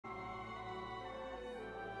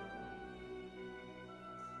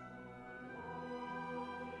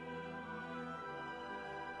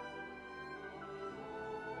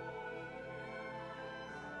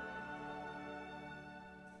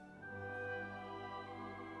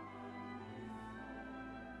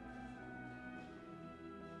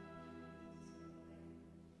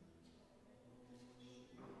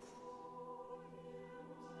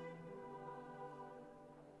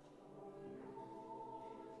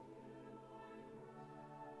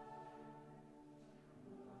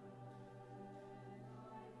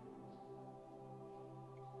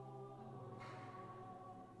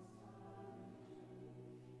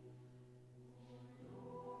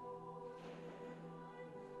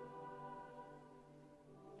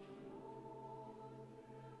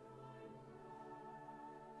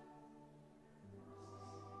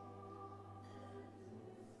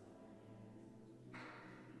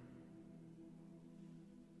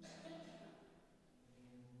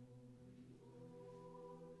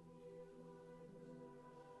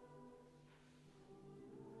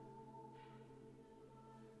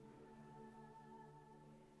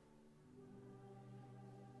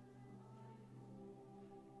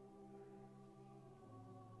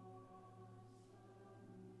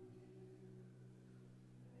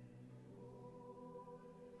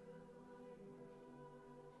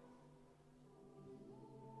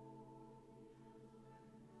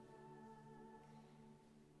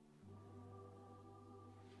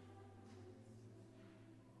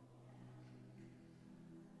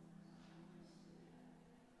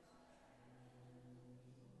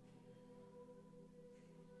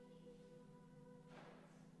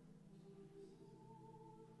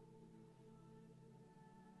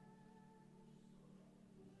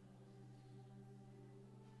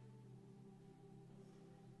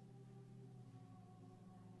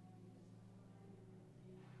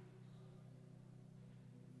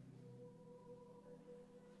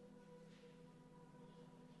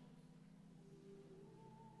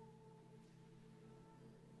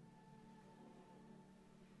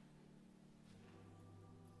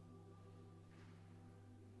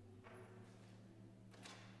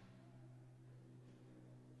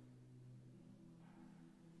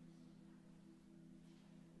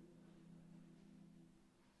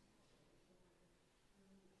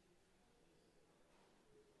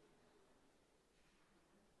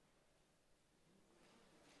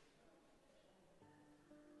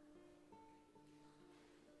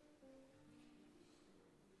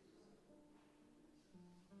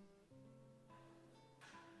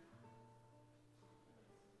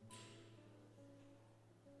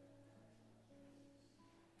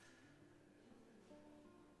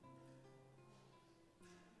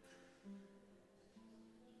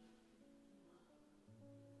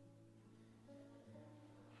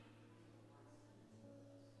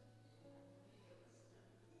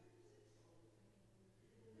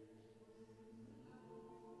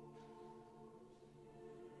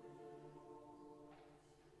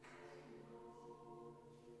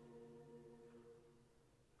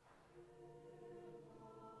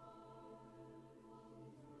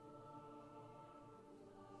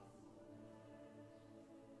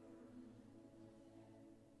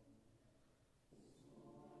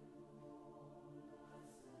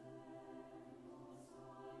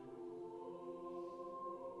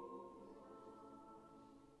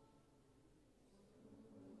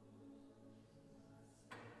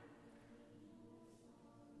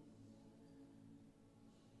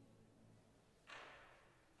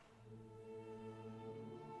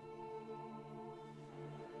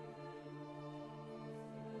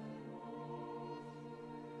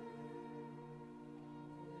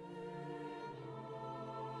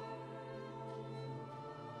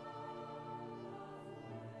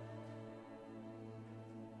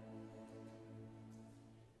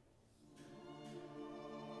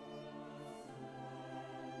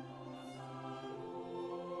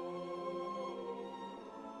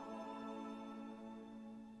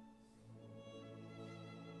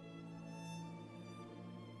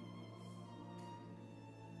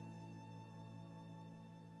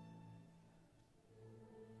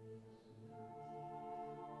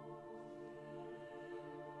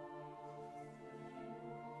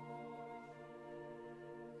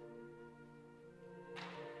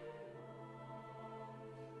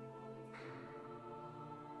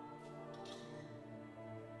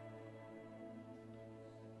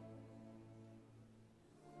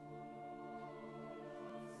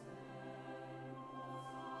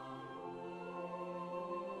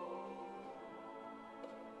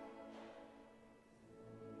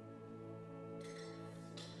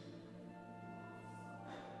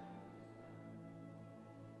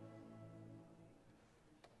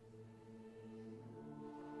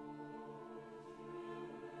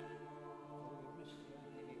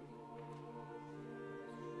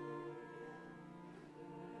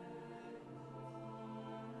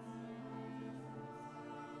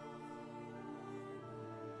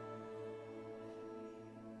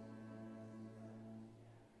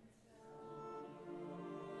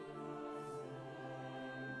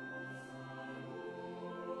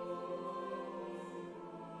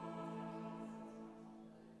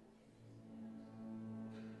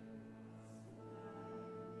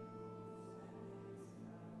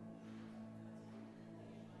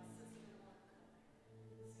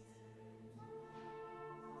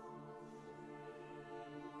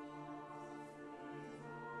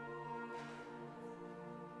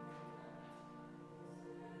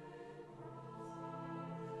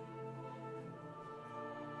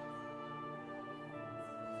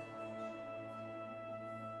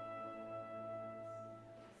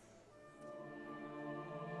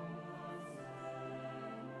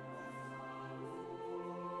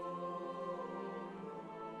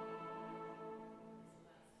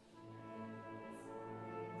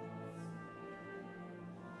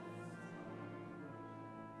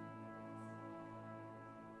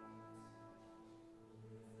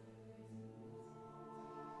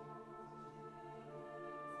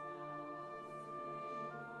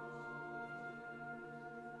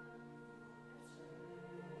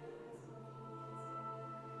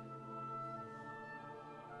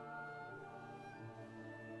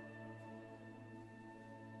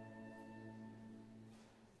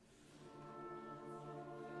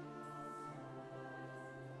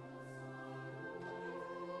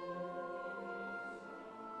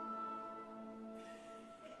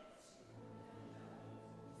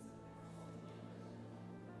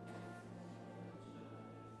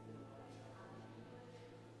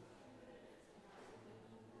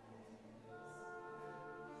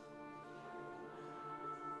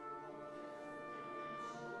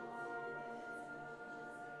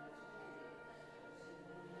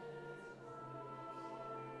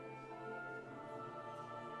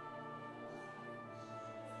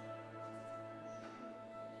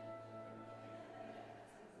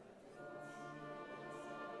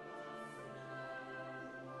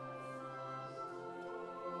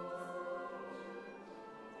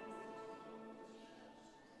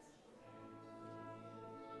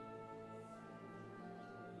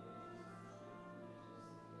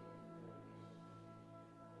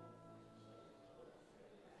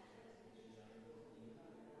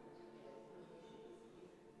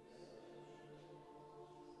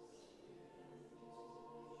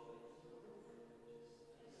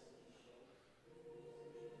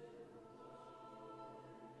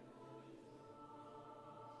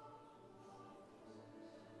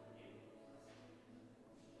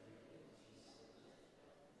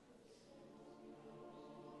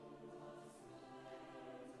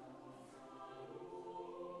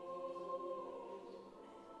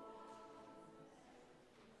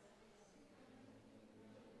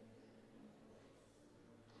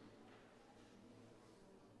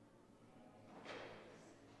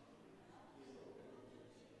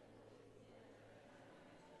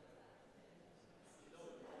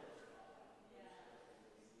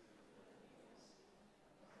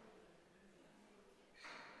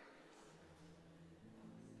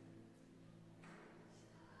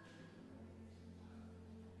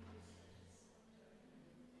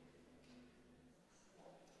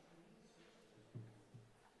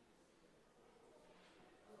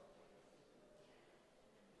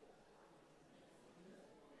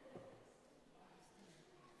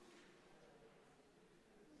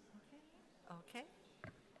Okay.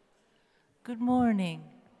 Good morning.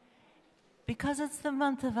 Because it's the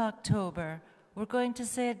month of October, we're going to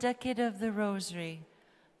say a decade of the Rosary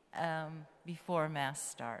before Mass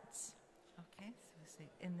starts. Okay, so we say,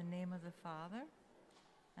 in the name of the Father,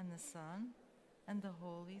 and the Son, and the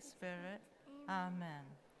Holy Spirit. Amen.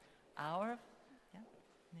 Our,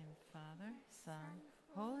 name of Father, Son,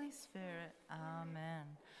 Holy Spirit. Amen.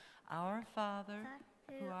 Our Father,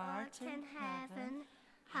 who art in heaven,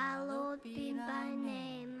 hallowed be thy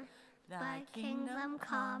name. Thy kingdom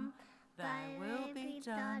come, thy will be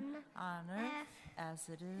done on earth as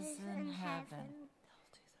it is in heaven.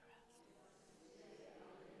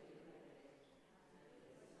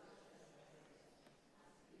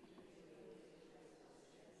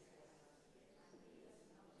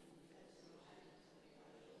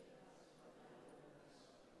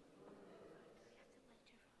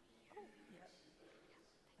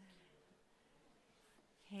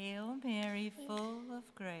 Hail Mary, full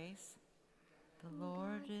of grace, the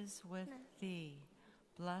Lord is with thee.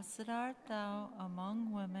 Blessed art thou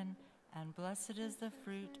among women, and blessed is the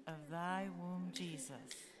fruit of thy womb, Jesus.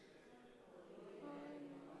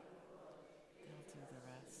 They'll do the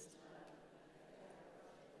rest.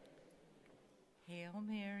 Hail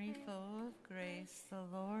Mary, full of grace, the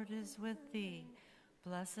Lord is with thee.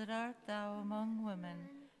 Blessed art thou among women,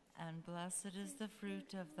 and blessed is the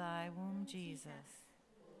fruit of thy womb, Jesus.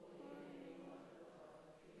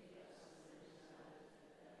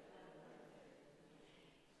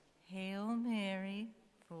 Hail Mary,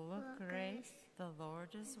 full of grace, the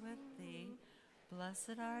Lord is with thee.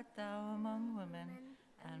 Blessed art thou among women,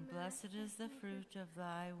 and blessed is the fruit of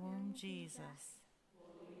thy womb, Jesus.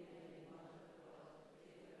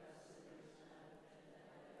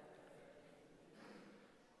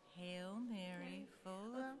 Hail Mary,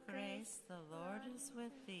 full of grace, the Lord is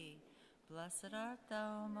with thee. Blessed art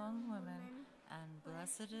thou among women, and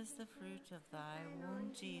blessed is the fruit of thy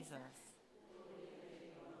womb, Jesus.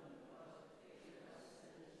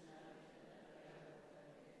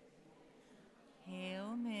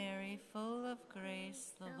 Hail Mary, full of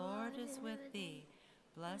grace, the Lord is with thee.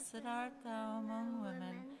 Blessed art thou among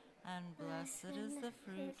women, and blessed is the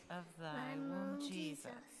fruit of thy womb,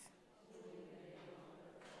 Jesus.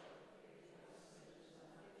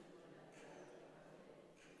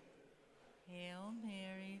 Hail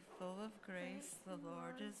Mary, full of grace, the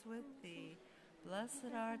Lord is with thee.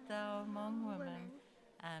 Blessed art thou among women,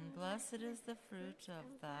 and blessed is the fruit of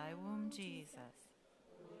thy womb, Jesus.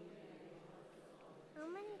 How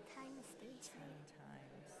many times do we say? 10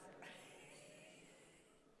 times.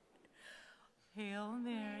 Hail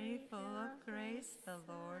Mary, full of grace, the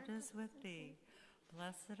Lord is with thee.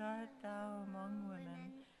 Blessed art thou among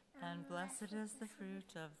women, and blessed is the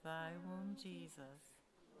fruit of thy womb, Jesus.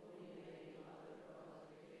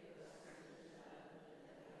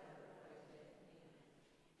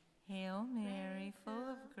 Hail Mary, full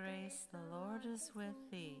of grace, the Lord is with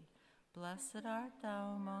thee. Blessed art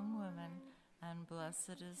thou among women, and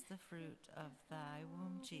blessed is the fruit of thy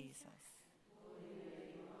womb, Jesus.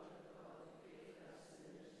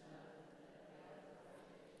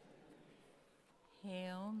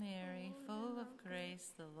 Hail Mary, full of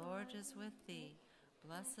grace, the Lord is with thee.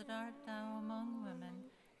 Blessed art thou among women,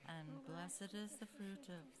 and blessed is the fruit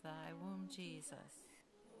of thy womb, Jesus.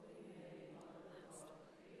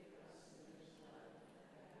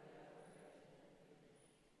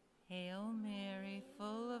 Hail Mary,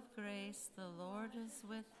 full of grace, the Lord is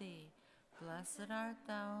with thee. Blessed art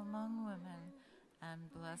thou among women, and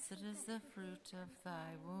blessed is the fruit of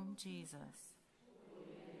thy womb, Jesus.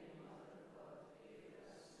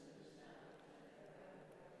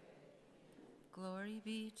 Glory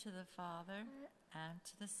be to the Father, and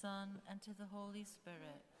to the Son, and to the Holy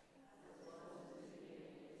Spirit.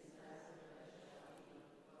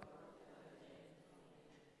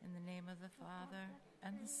 In the name of the Father,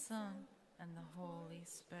 and the Son, and the Holy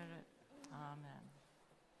Spirit. Amen.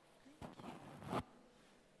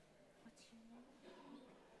 What's your name?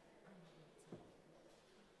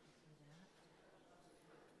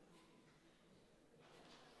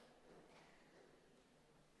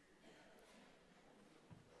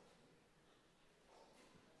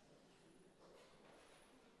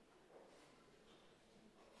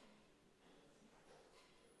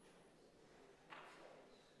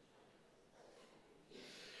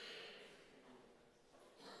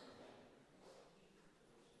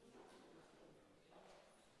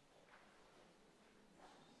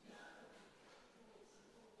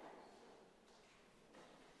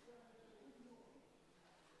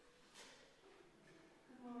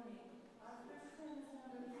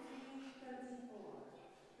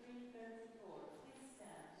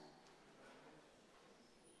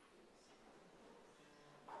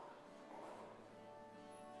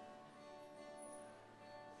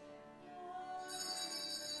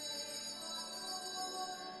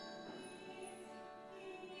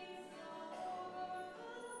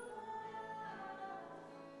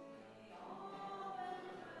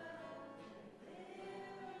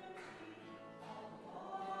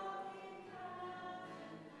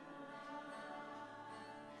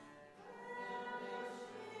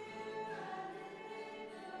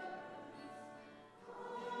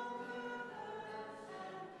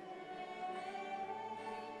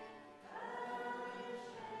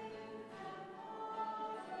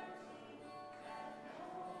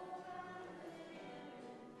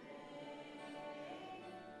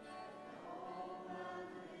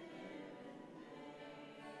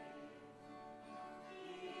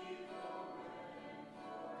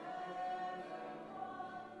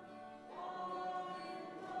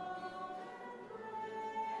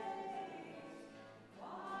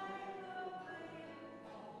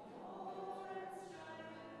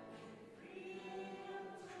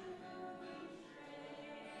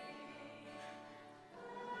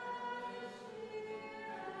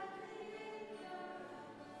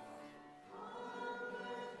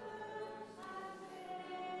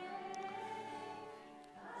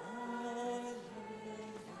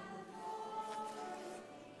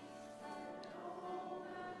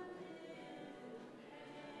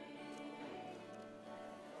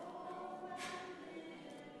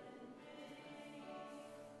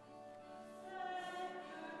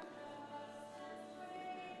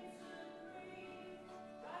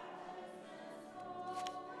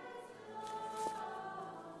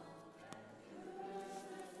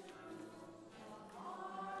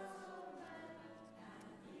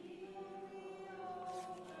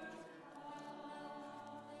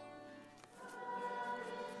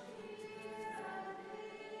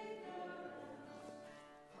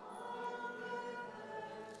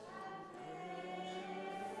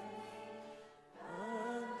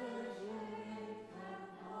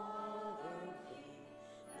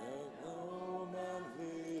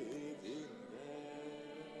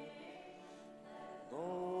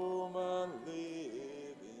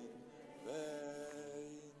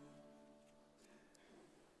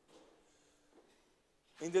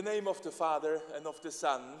 In the name of the Father, and of the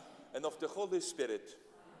Son, and of the Holy Spirit.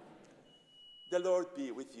 The Lord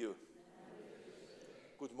be with you.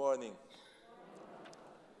 Good morning.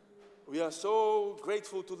 We are so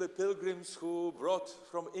grateful to the pilgrims who brought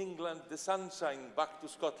from England the sunshine back to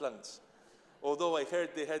Scotland. Although I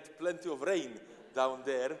heard they had plenty of rain down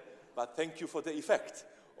there, but thank you for the effect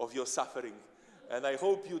of your suffering. And I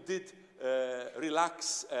hope you did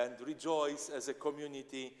relax and rejoice as a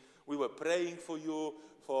community. We were praying for you,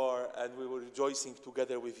 and we were rejoicing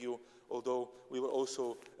together with you, although we were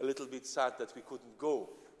also a little bit sad that we couldn't go.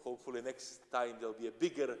 Hopefully next time there'll be a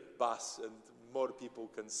bigger bus and more people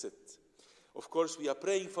can sit. Of course, we are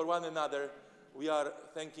praying for one another. We are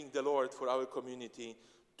thanking the Lord for our community.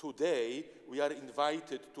 Today, we are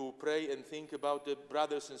invited to pray and think about the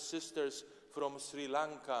brothers and sisters from Sri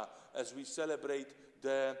Lanka as we celebrate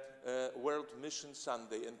the World Mission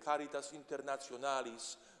Sunday and Caritas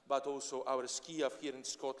Internationalis, but also our Skiaf here in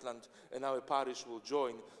Scotland and our parish will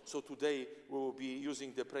join. So today we will be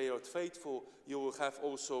using the prayer of faithful. You will have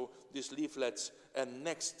also these leaflets, and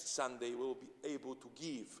next Sunday we will be able to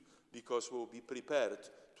give because we will be prepared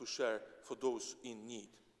to share for those in need.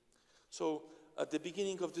 So at the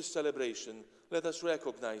beginning of this celebration, let us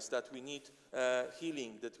recognize that we need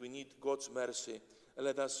healing, that we need God's mercy, and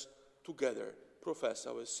let us together profess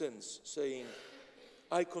our sins, saying,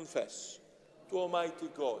 I confess to Almighty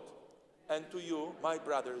God and to you, my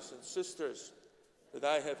brothers and sisters, that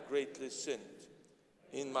I have greatly sinned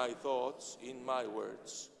in my thoughts, in my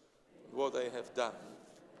words, what I have done,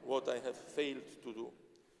 what I have failed to do,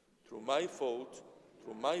 through my fault,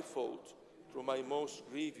 through my most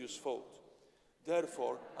grievous fault.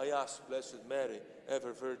 Therefore, I ask Blessed Mary,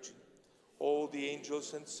 ever Virgin, all the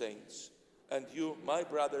angels and saints, and you, my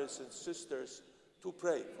brothers and sisters, to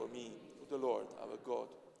pray for me to the Lord our God.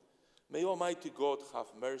 May Almighty God have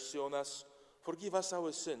mercy on us, forgive us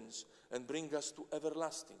our sins, and bring us to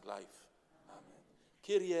everlasting life. Amen.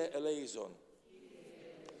 Kyrie eleison.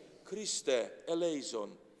 Christe eleison.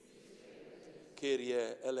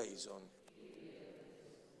 Kyrie eleison.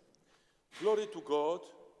 Glory to God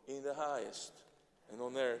in the highest, and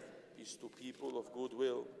on earth peace to people of good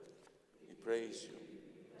will. We praise you.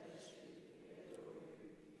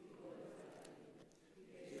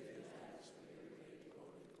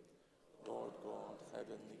 Lord God,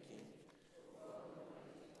 heavenly King,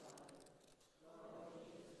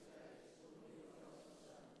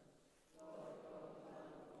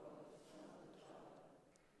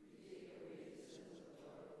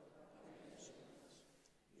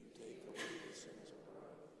 you take away the sins of the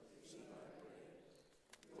world. See my prayer.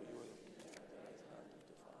 For you alone at the right hand of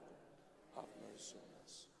the Father, have mercy on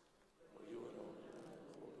us. For you alone are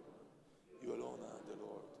the Holy One. You alone are the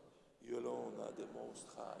Lord. You alone are the Most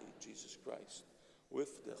High, Jesus Christ,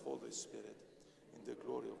 with the Holy Spirit, in the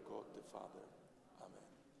glory of God the Father. Amen.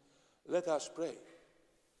 Let us pray.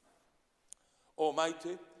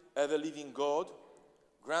 Almighty, ever-living God,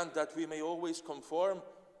 grant that we may always conform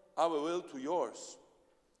our will to yours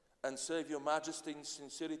and serve your majesty in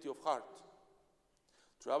sincerity of heart.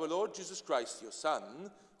 Through our Lord Jesus Christ, your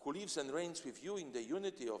Son, who lives and reigns with you in the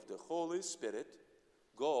unity of the Holy Spirit,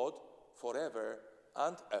 God, forever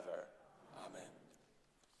and ever. Amen.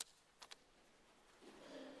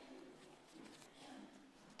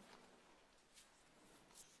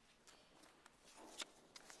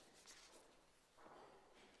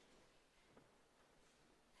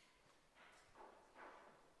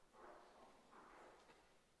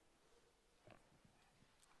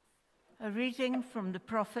 A reading from the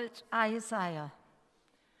prophet Isaiah.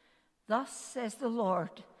 Thus says the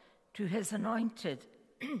Lord to his anointed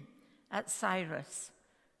at Cyrus,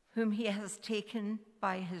 whom he has taken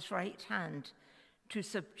by his right hand to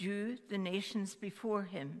subdue the nations before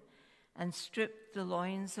him and strip the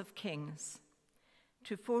loins of kings,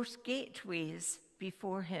 to force gateways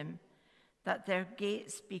before him, that their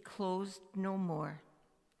gates be closed no more.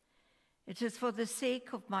 It is for the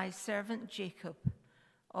sake of my servant Jacob,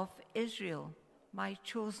 of Israel, my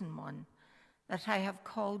chosen one, that I have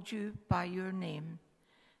called you by your name,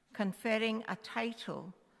 conferring a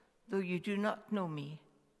title, though you do not know me.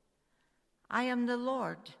 I am the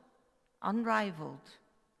Lord, unrivaled.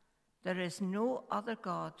 There is no other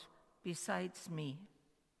God besides me.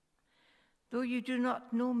 Though you do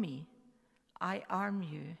not know me, I arm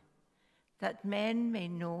you, that men may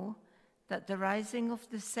know that the rising of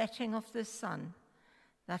the setting of the sun,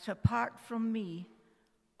 that apart from me,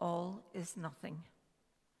 all is nothing.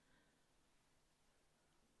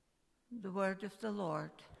 The word of the Lord.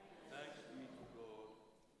 Thanks be to God.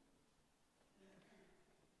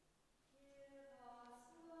 Give us,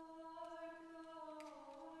 Lord,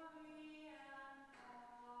 glory and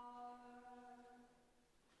honor.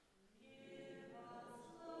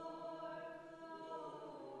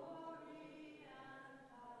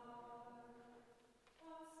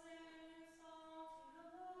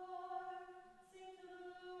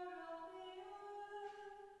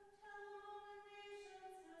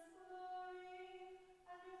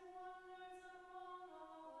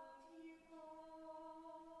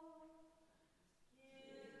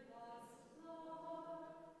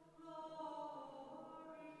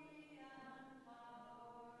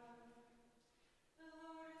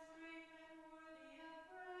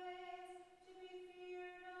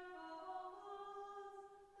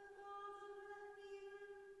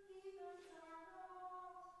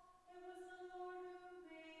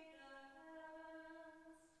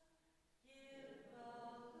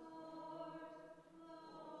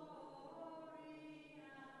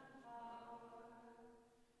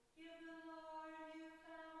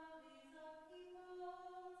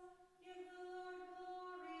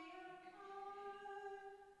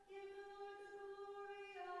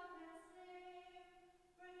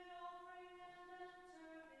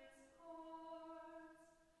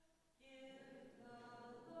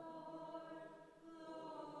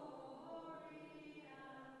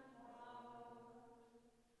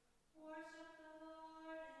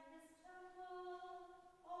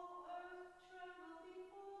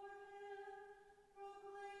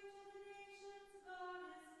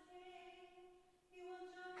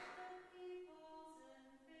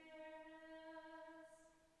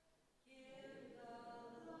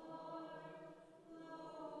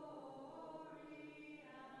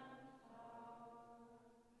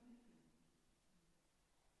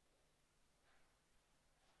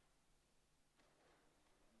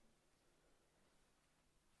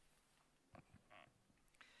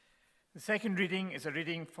 The second reading is a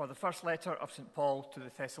reading for the first letter of St. Paul to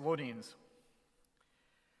the Thessalonians.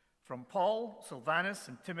 From Paul, Silvanus,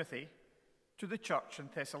 and Timothy, to the church in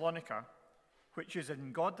Thessalonica, which is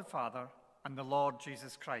in God the Father and the Lord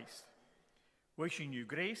Jesus Christ, wishing you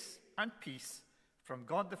grace and peace from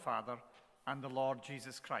God the Father and the Lord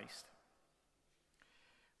Jesus Christ.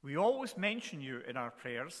 We always mention you in our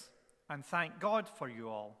prayers and thank God for you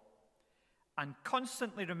all, and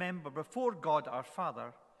constantly remember before God our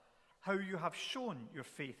Father how you have shown your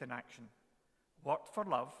faith in action, worked for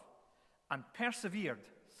love, and persevered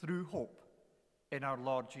through hope in our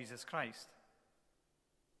Lord Jesus Christ.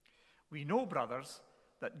 We know, brothers,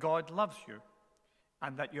 that God loves you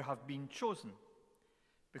and that you have been chosen,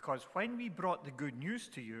 because when we brought the good news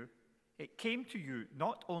to you, it came to you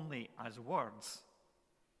not only as words,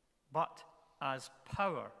 but as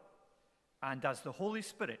power and as the Holy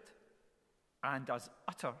Spirit and as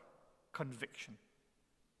utter conviction.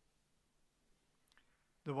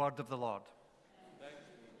 The word of the Lord.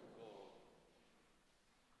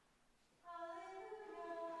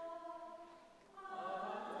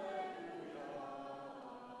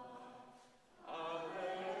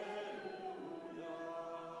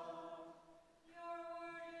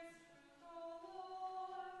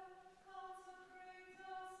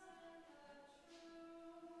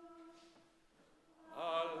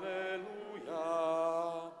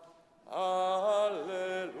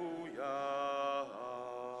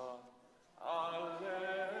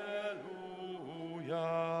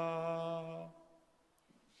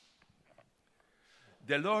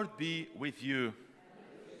 The Lord be with you.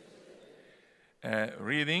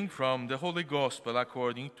 Reading from the Holy Gospel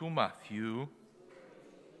according to Matthew.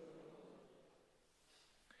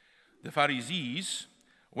 The Pharisees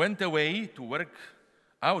went away to work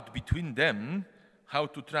out between them how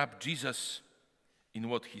to trap Jesus in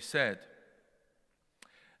what he said.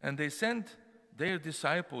 And they sent their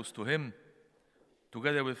disciples to him,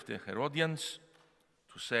 together with the Herodians,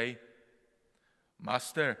 to say,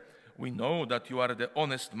 "Master, we know that you are the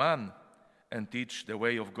honest man and teach the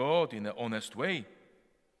way of God in an honest way,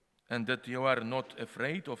 and that you are not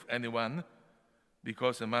afraid of anyone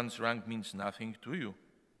because a man's rank means nothing to you.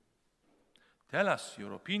 Tell us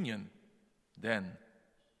your opinion, then.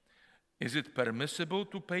 Is it permissible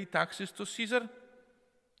to pay taxes to Caesar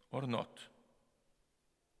or not?"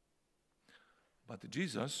 But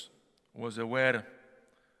Jesus was aware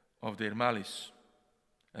of their malice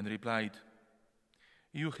and replied,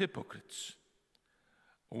 "You hypocrites,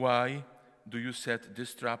 why do you set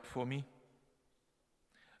this trap for me?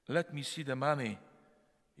 Let me see the money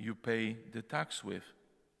you pay the tax with."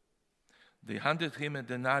 They handed him a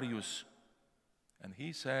denarius, and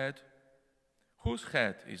he said, "Whose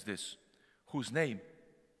head is this? Whose name?"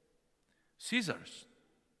 "Caesar's,"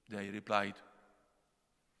 they replied.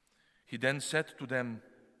 He then said to them,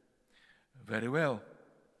 "Very well,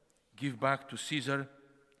 give back to Caesar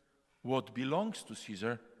what belongs to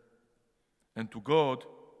Caesar, and to God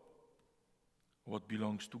what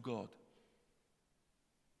belongs to God."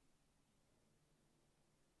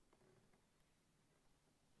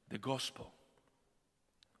 The Gospel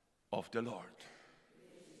of the Lord.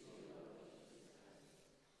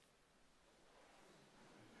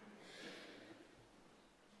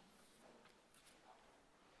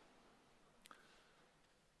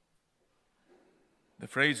 The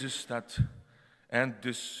phrases that end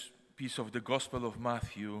this piece of the Gospel of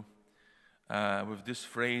Matthew with these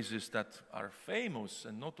phrases that are famous,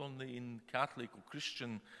 and not only in Catholic or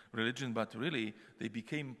Christian religion, but really they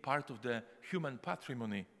became part of the human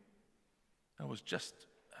patrimony. That was just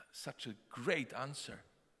such a great answer.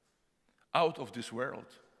 Out of this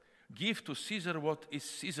world. Give to Caesar what is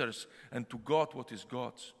Caesar's, and to God what is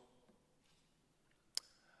God's.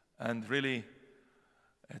 And really,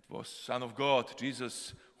 it was Son of God,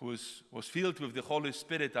 Jesus, who was filled with the Holy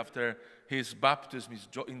Spirit after his baptism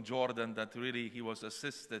in Jordan, that really he was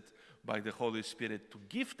assisted by the Holy Spirit to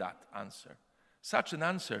give that answer. Such an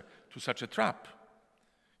answer to such a trap.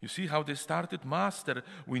 You see how they started? "Master,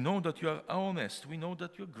 we know that you are honest. We know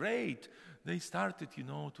that you're great." They started,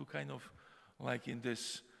 to kind of like in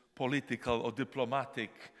this political or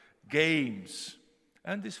diplomatic games.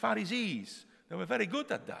 And these Pharisees, they were very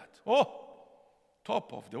good at that.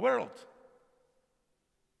 Top of the world.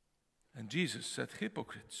 And Jesus said,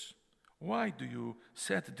 "Hypocrites, why do you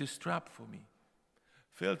set this trap for me?"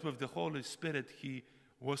 Filled with the Holy Spirit, he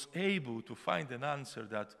was able to find an answer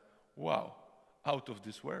that, wow, out of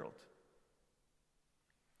this world.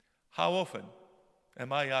 How often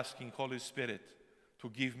am I asking Holy Spirit to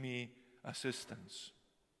give me assistance?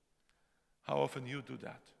 How often you do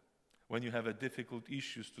that when you have difficult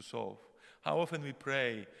issues to solve? How often we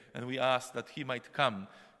pray and we ask that he might come.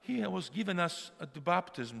 He was given us at the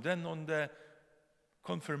baptism. Then on the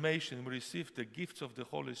confirmation, we received the gifts of the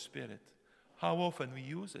Holy Spirit. How often we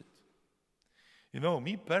use it. You know,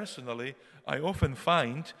 me personally, I often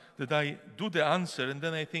find that I do the answer and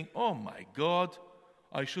then I think, oh my God,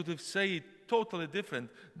 I should have said it totally different.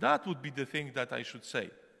 That would be the thing that I should say.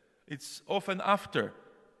 It's often after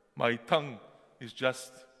my tongue is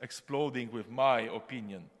just exploding with my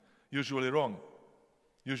opinion. Usually wrong.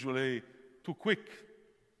 Usually too quick.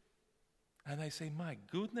 And I say, my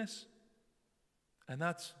goodness. And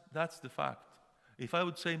that's the fact. If I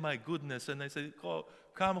would say my goodness and I say, oh,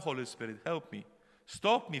 come Holy Spirit, help me.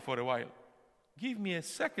 Stop me for a while. Give me a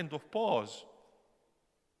second of pause.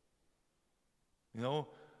 You know,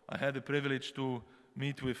 I had the privilege to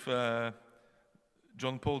meet with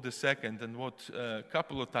John Paul II and what a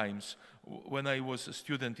couple of times when I was a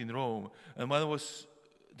student in Rome. And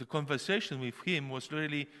the conversation with him was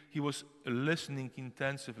really, he was listening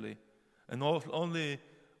intensively. And only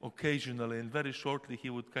occasionally and very shortly he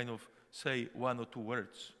would kind of say one or two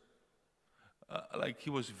words. Like he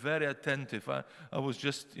was very attentive. I was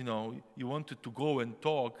just, you wanted to go and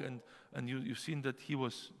talk and you've seen that he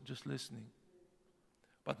was just listening.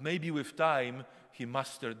 But maybe with time he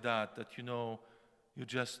mastered that you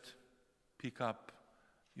just pick up,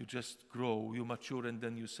 you just grow, you mature and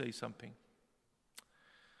then you say something.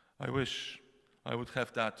 I wish I would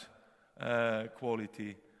have that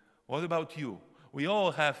quality. What about you? We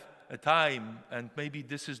all have a time and maybe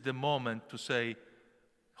this is the moment to say,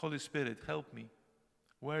 Holy Spirit, help me,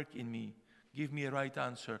 work in me, give me a right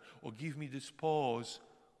answer, or give me this pause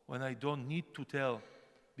when I don't need to tell,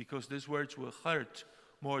 because these words will hurt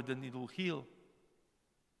more than it will heal.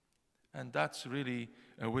 And that's really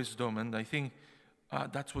a wisdom, and I think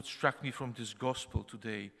that's what struck me from this gospel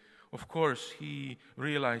today. Of course, he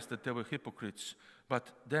realized that they were hypocrites, but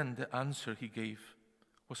then the answer he gave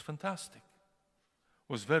was fantastic.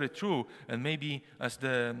 Was very true, and maybe, as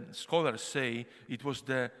the scholars say, it was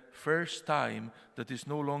the first time that is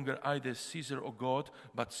no longer either Caesar or God,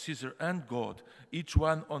 but Caesar and God, each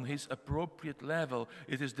one on his appropriate level.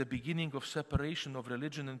 It is the beginning of separation of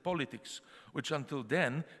religion and politics, which until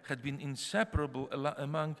then had been inseparable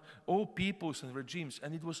among all peoples and regimes,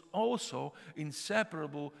 and it was also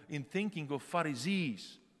inseparable in thinking of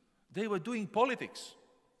Pharisees. They were doing politics.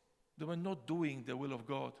 They were not doing the will of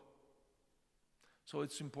God. So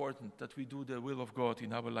it's important that we do the will of God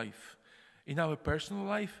in our life, in our personal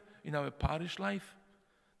life, in our parish life,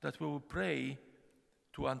 that we will pray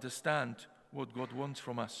to understand what God wants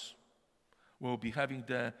from us. We'll be having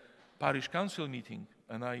the parish council meeting,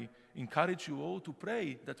 and I encourage you all to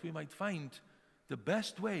pray that we might find the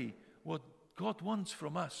best way, what God wants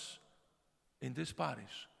from us in this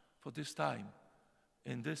parish, for this time,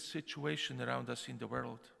 in this situation around us in the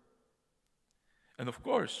world. And of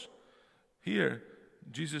course, here,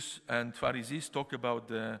 Jesus and Pharisees talk about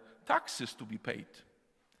the taxes to be paid.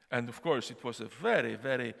 And of course, it was a very,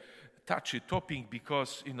 very touchy topic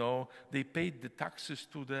because, they paid the taxes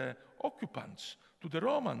to the occupants, to the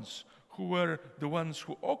Romans, who were the ones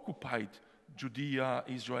who occupied Judea,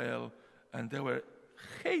 Israel, and they were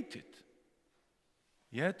hated.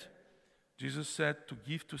 Yet, Jesus said to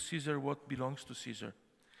give to Caesar what belongs to Caesar.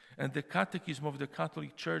 And the Catechism of the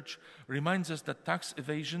Catholic Church reminds us that tax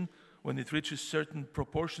evasion, when it reaches certain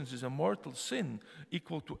proportions, is a mortal sin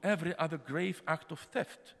equal to every other grave act of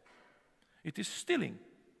theft. It is stealing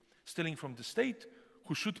from the state,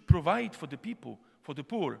 who should provide for the people, for the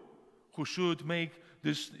poor, who should make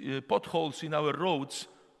these potholes in our roads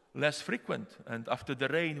less frequent. And after the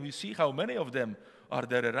rain, we see how many of them are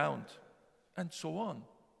there around, and so on.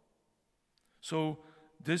 So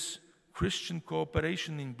this Christian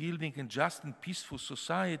cooperation in building a just and peaceful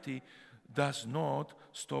society does not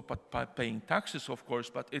stop at paying taxes, of course,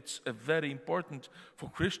 but it's very important for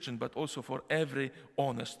Christian, but also for every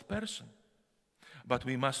honest person. But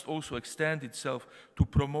we must also extend itself to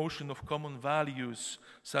promotion of common values,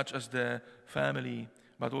 such as the family,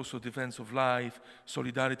 but also defense of life,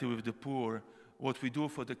 solidarity with the poor, what we do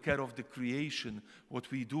for the care of the creation, what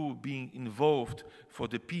we do being involved for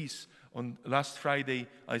the peace. On last Friday,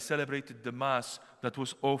 I celebrated the Mass that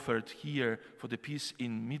was offered here for the peace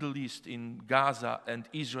in Middle East, in Gaza and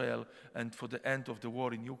Israel, and for the end of the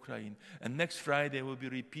war in Ukraine. And next Friday, we'll be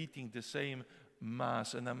repeating the same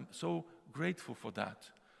Mass, and I'm so grateful for that.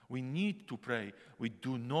 We need to pray. We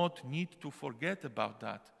do not need to forget about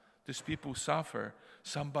that. These people suffer.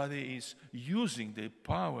 Somebody is using their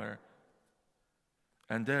power.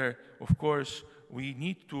 And there, of course, we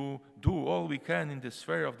need to do all we can in the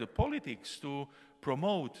sphere of the politics to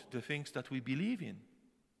promote the things that we believe in.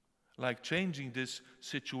 like changing this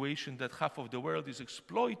situation that half of the world is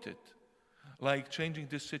exploited, like changing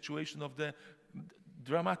this situation of the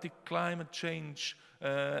dramatic climate change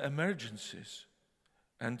emergencies.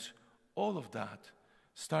 And all of that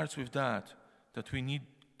starts with that we need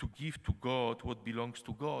to give to God what belongs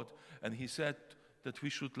to God. And he said that we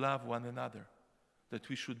should love one another, that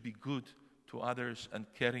we should be good to others and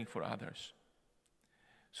caring for others.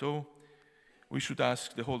 So we should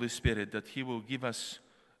ask the Holy Spirit that he will give us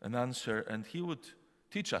an answer, and he would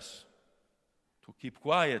teach us to keep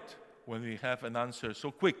quiet when we have an answer so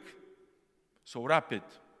quick, so rapid,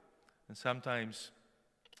 and sometimes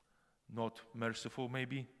not merciful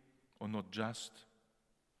maybe, or not just.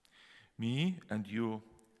 Me and you,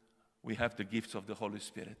 we have the gifts of the Holy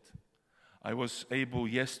Spirit. I was able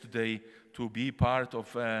yesterday to be part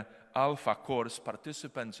of Alpha course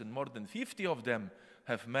participants, and more than 50 of them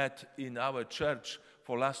have met in our church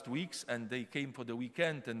for last weeks, and they came for the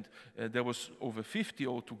weekend, and there was over 50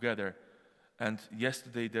 altogether. And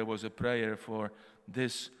yesterday there was a prayer for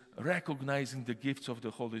this, recognizing the gifts of the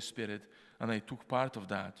Holy Spirit, and I took part of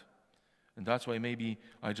that. And that's why maybe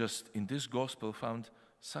I just, in this gospel, found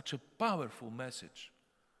such a powerful message.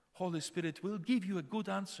 Holy Spirit will give you a good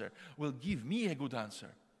answer, will give me a good answer.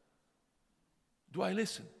 Do I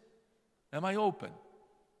listen? Am I open?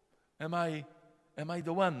 Am I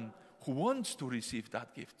the one who wants to receive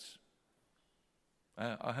that gift?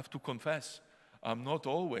 I have to confess, I'm not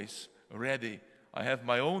always ready. I have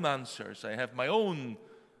my own answers. I have my own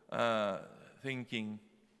thinking.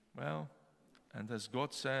 Well, and as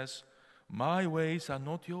God says, my ways are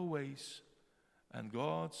not your ways, and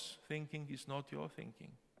God's thinking is not your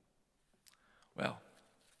thinking. Well,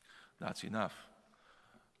 that's enough.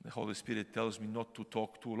 The Holy Spirit tells me not to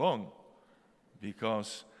talk too long,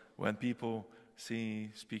 because when people see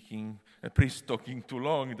a priest talking too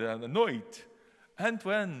long, they are annoyed. And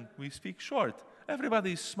when we speak short,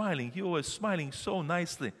 everybody is smiling. You are smiling so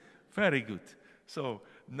nicely. Very good. So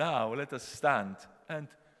now let us stand, and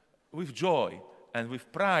with joy and with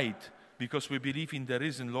pride, because we believe in the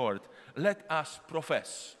risen Lord, let us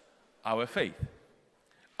profess our faith.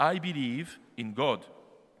 I believe in God.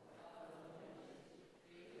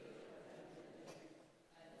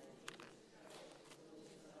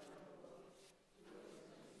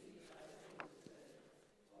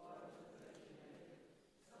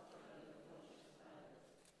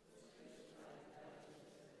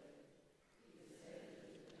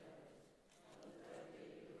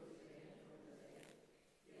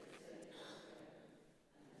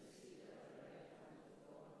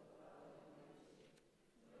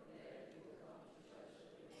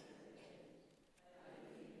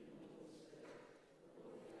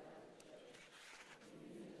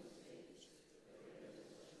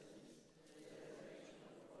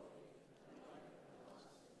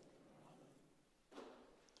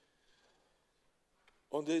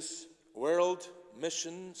 On this World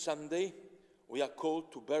Mission Sunday, we are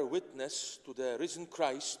called to bear witness to the risen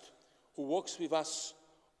Christ who walks with us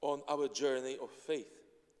on our journey of faith.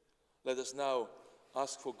 Let us now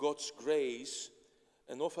ask for God's grace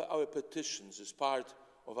and offer our petitions as part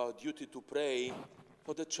of our duty to pray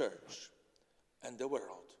for the Church and the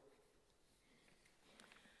world.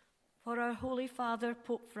 For our Holy Father,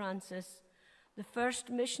 Pope Francis, the first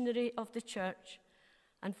missionary of the Church,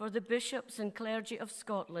 and for the bishops and clergy of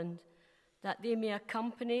Scotland, that they may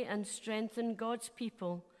accompany and strengthen God's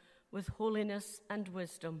people with holiness and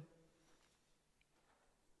wisdom.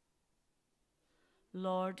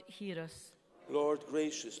 Lord, hear us. Lord,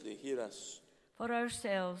 graciously hear us. For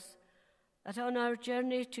ourselves, that on our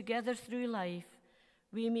journey together through life,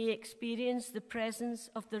 we may experience the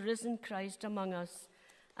presence of the risen Christ among us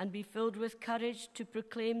and be filled with courage to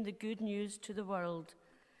proclaim the good news to the world.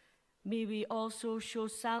 May we also show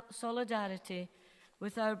solidarity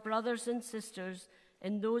with our brothers and sisters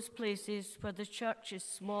in those places where the Church is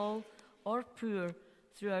small or poor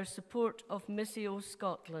through our support of Missio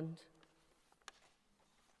Scotland.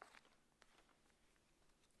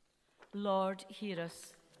 Lord, hear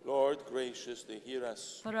us. Lord, graciously hear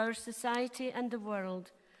us. For our society and the world,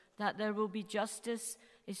 that there will be justice,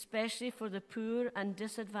 especially for the poor and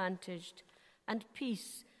disadvantaged, and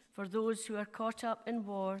peace for those who are caught up in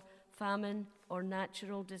war, famine, or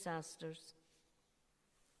natural disasters.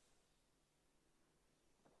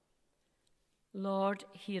 Lord,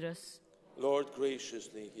 hear us. Lord,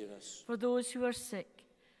 graciously hear us. For those who are sick,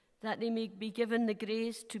 that they may be given the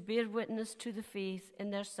grace to bear witness to the faith in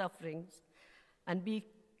their sufferings and be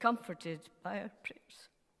comforted by our prayers.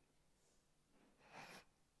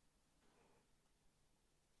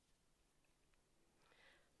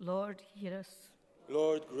 Lord, hear us.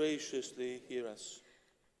 Lord, graciously hear us.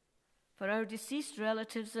 for our deceased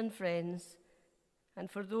relatives and friends,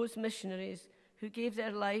 and for those missionaries who gave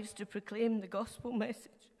their lives to proclaim the gospel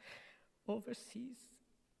message overseas.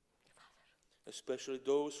 Especially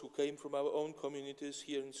those who came from our own communities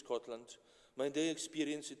here in Scotland, may they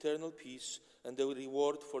experience eternal peace and the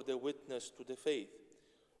reward for their witness to the faith.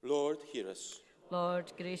 Lord, hear us.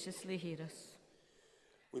 Lord, graciously hear us.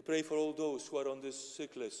 We pray for all those who are on this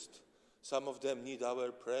sick list. Some of them need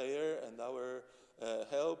our prayer and our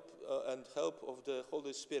help of the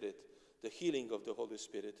Holy Spirit, the healing of the Holy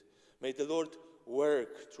Spirit. May the Lord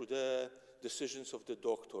work through the decisions of the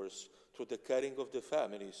doctors, through the caring of the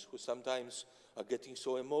families who sometimes are getting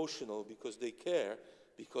so emotional because they care,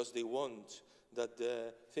 because they want that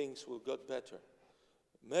the things will get better.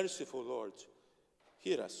 Merciful Lord,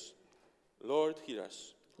 hear us. Lord, hear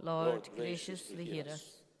us. Lord, graciously hear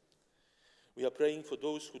us. We are praying for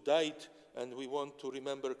those who died, and we want to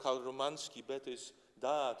remember Karl Romanski, Betty's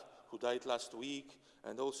dad, who died last week.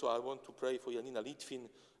 And also I want to pray for Janina Litvin,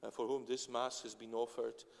 for whom this Mass has been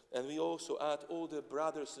offered. And we also add all the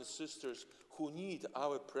brothers and sisters who need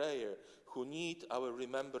our prayer, who need our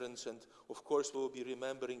remembrance. And of course, we will be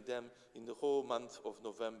remembering them in the whole month of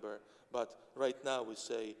November. But right now we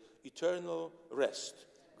say, eternal rest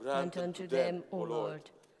grant unto them, O Lord,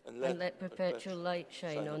 and let perpetual light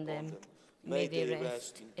shine on them. May they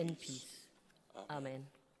rest in peace. Amen.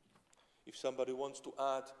 If somebody wants to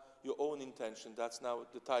add your own intention, that's now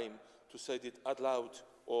the time to say it out loud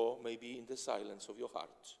or maybe in the silence of your heart.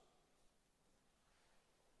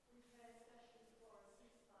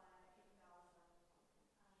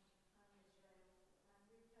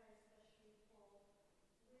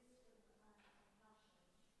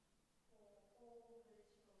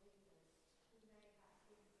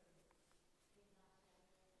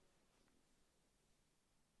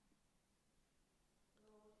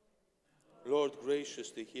 Lord,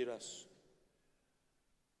 graciously hear us.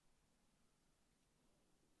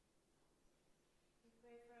 We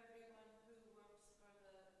pray for everyone who works for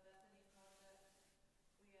the Bethany Project.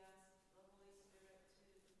 We ask the Holy Spirit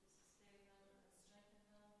to sustain them and strengthen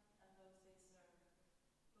them and those they serve.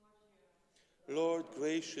 Lord, hear us. Lord,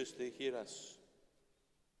 graciously hear us.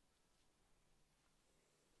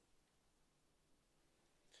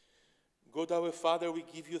 God our Father, we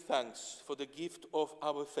give you thanks for the gift of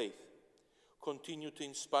our faith. Continue to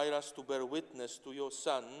inspire us to bear witness to your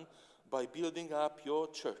Son by building up your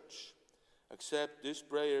church. Accept these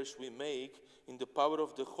prayers we make in the power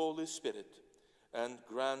of the Holy Spirit, and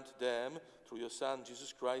grant them through your Son,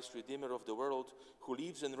 Jesus Christ, Redeemer of the world, who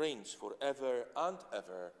lives and reigns forever and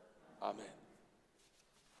ever. Amen.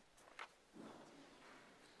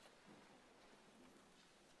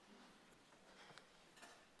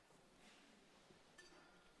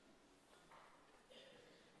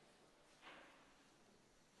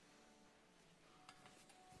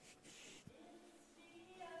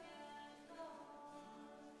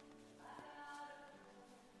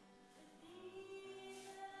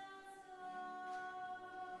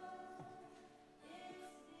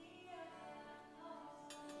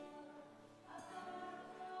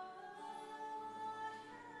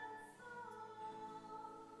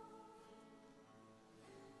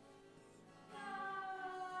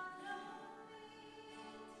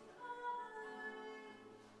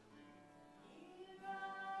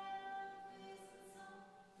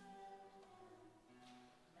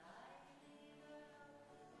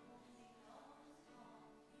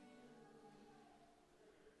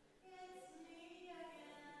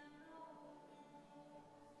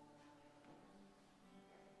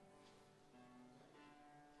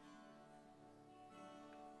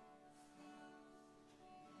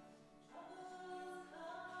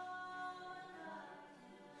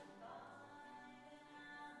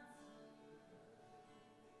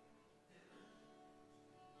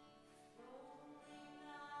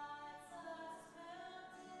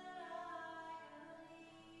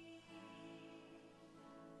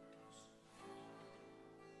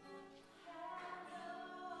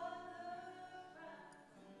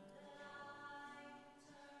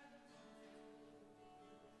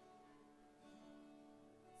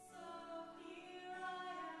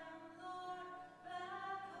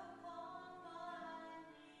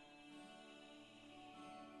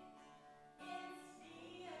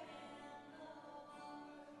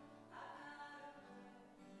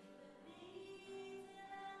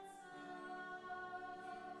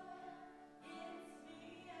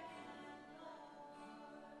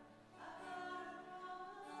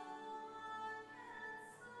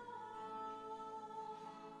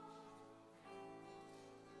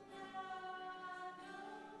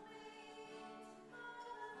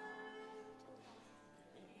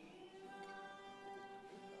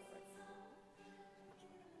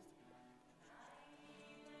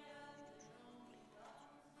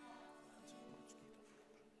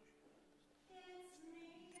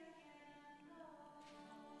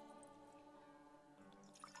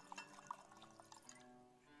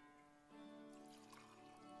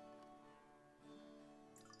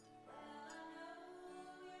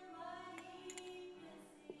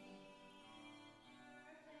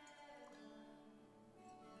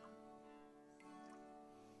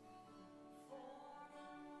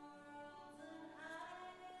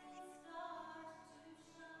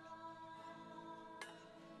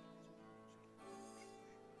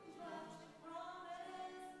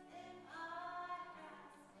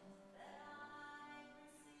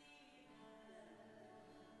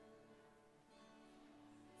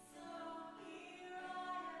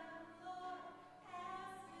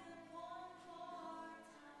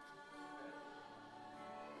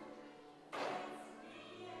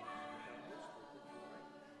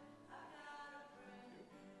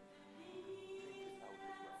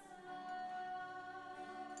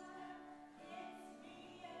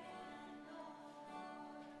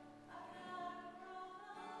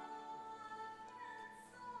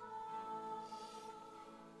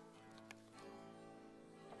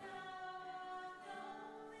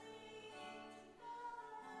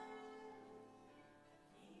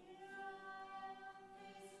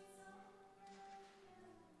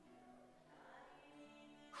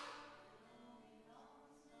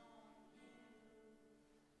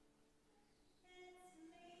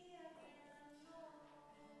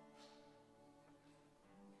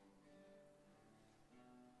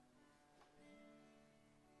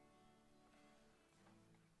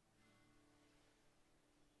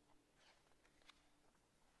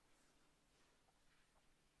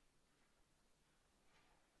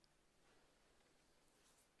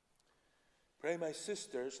 Pray, my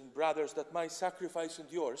sisters and brothers, that my sacrifice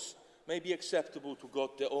and yours may be acceptable to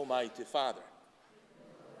God the Almighty Father.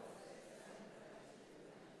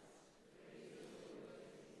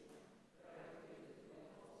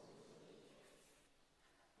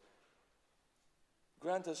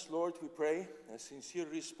 Grant us, Lord, we pray, a sincere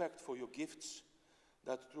respect for your gifts,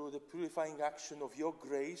 that through the purifying action of your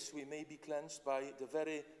grace we may be cleansed by the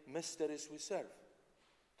very mysteries we serve.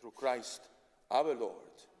 Through Christ our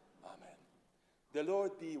Lord. Amen. The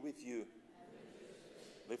Lord be with you.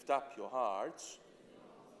 Lift up your hearts.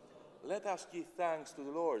 Let us give thanks to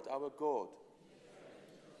the Lord our God.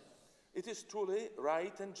 It is truly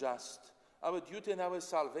right and just, our duty and our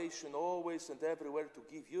salvation, always and everywhere to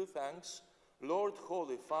give you thanks, Lord,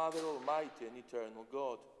 Holy Father, Almighty and Eternal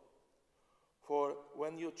God. For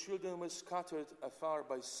when your children were scattered afar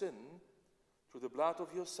by sin, through the blood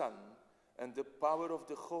of your Son and the power of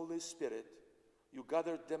the Holy Spirit, you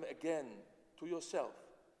gathered them again to yourself,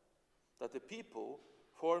 that the people,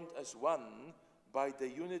 formed as one by the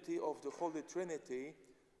unity of the Holy Trinity,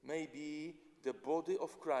 may be the body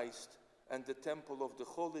of Christ and the temple of the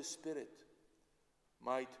Holy Spirit,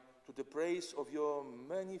 might, to the praise of your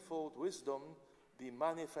manifold wisdom, be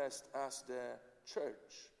manifest as the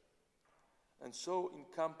Church, and so in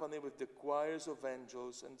company with the choirs of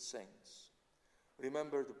angels and saints.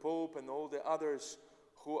 Remember the Pope and all the others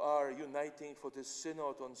who are uniting for the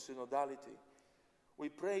Synod on Synodality. We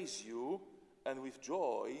praise you, and with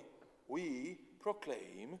joy we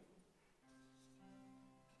proclaim,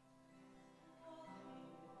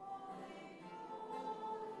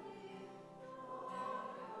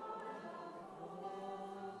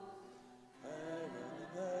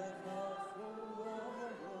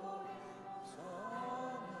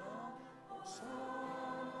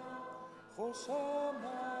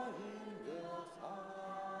 Hosanna in the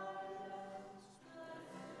highest.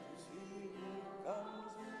 He who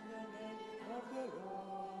comes in the name of the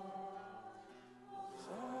Lord.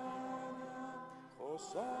 Hosanna,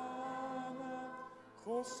 Hosanna,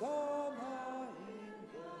 Hosanna in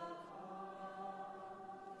the highest.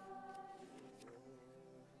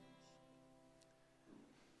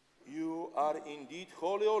 You are indeed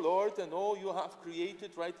holy, O Lord, and all you have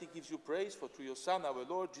created rightly gives you praise, for through your Son, our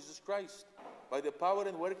Lord Jesus Christ, by the power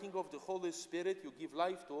and working of the Holy Spirit, you give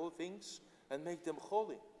life to all things and make them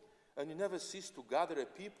holy. And you never cease to gather a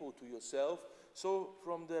people to yourself, so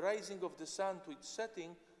from the rising of the sun to its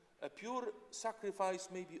setting, a pure sacrifice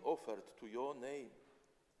may be offered to your name.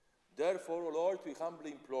 Therefore, O Lord, we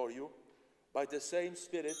humbly implore you, by the same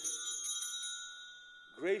Spirit,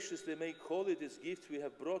 graciously make holy these gifts we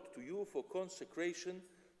have brought to you for consecration,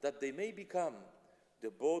 that they may become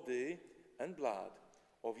the body and blood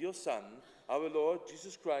of your Son, our Lord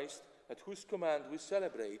Jesus Christ, at whose command we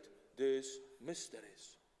celebrate these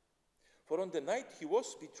mysteries. For on the night he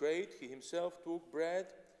was betrayed, he himself took bread,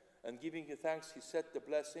 and giving you thanks, he said the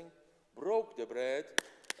blessing, broke the bread,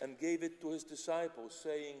 and gave it to his disciples,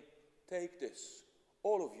 saying, "Take this,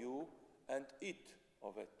 all of you, and eat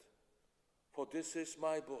of it. For this is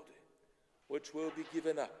my body, which will be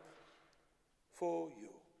given up for you."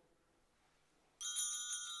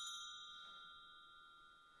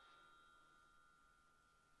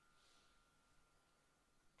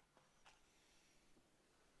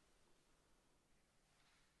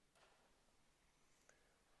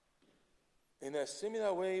 In a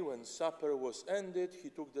similar way, when supper was ended,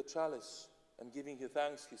 he took the chalice, and giving you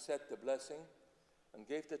thanks, he said the blessing, and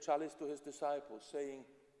gave the chalice to his disciples, saying,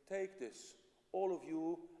 "Take this, all of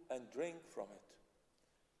you, and drink from it.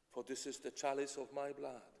 For this is the chalice of my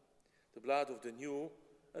blood, the blood of the new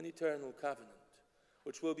and eternal covenant,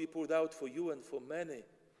 which will be poured out for you and for many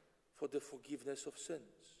for the forgiveness of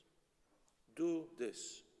sins. Do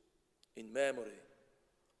this in memory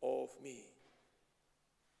of me."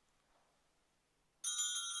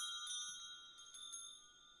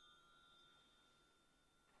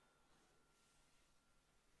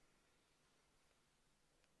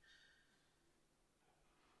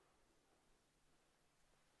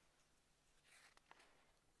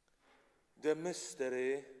 The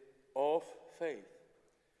mystery of faith.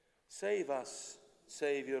 Save us,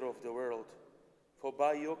 Savior of the world, for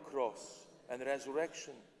by your cross and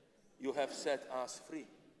resurrection you have set us free.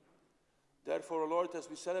 Therefore, O Lord, as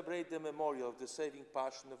we celebrate the memorial of the saving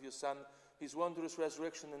passion of your Son, his wondrous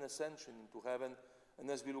resurrection and ascension into heaven, and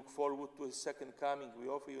as we look forward to his second coming, we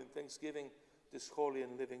offer you in thanksgiving this holy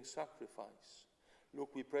and living sacrifice.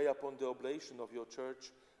 Look, we pray upon the oblation of your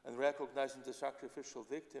church, and recognizing the sacrificial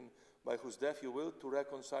victim by whose death you willed to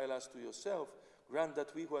reconcile us to yourself, grant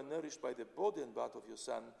that we who are nourished by the body and blood of your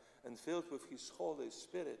Son and filled with his Holy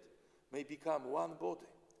Spirit may become one body,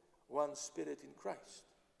 one Spirit in Christ.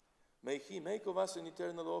 May he make of us an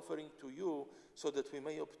eternal offering to you, so that we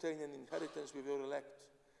may obtain an inheritance with your elect,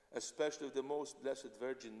 especially with the most blessed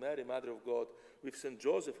Virgin Mary, Mother of God, with St.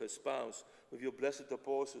 Joseph, her spouse, with your blessed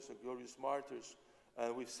apostles, the glorious martyrs,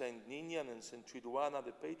 and with St. Ninian and St. Triduana,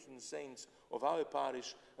 the patron saints of our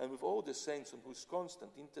parish, and with all the saints on whose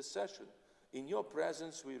constant intercession in your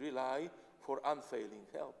presence we rely for unfailing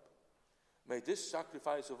help. May this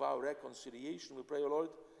sacrifice of our reconciliation, we pray, O Lord,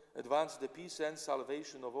 advance the peace and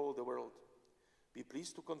salvation of all the world. Be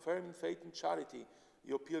pleased to confirm in faith and charity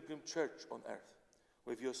your pilgrim church on earth,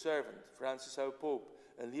 with your servant, Francis our Pope,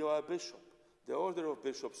 and Leo our Bishop, the order of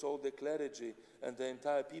bishops, all the clergy, and the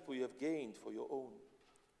entire people you have gained for your own.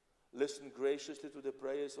 Listen graciously to the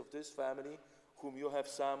prayers of this family, whom you have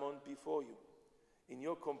summoned before you. In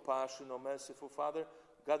your compassion, O merciful Father,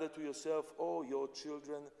 gather to yourself all your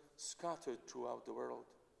children scattered throughout the world.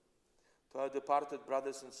 To our departed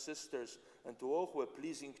brothers and sisters, and to all who are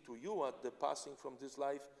pleasing to you at the passing from this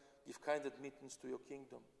life, give kind admittance to your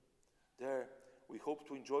kingdom. There we hope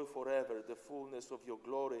to enjoy forever the fullness of your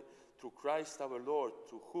glory through Christ our Lord,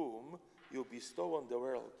 to whom you bestow on the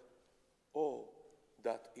world all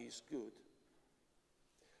that is good.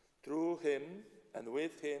 Through him, and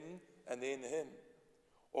with him, and in him,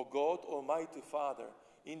 O God, Almighty Father,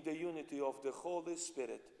 in the unity of the Holy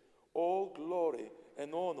Spirit, all glory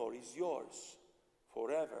and honor is yours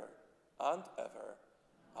forever and ever.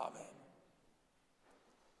 Amen.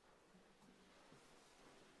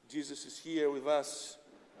 Jesus is here with us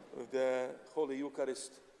with the Holy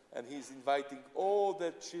Eucharist, and he's inviting all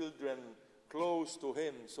the children close to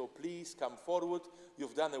him. So please come forward.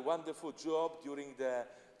 You've done a wonderful job during the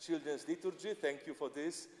children's liturgy. Thank you for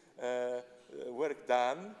this work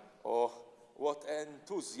done. Oh, what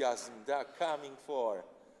enthusiasm they are coming for.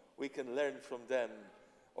 We can learn from them.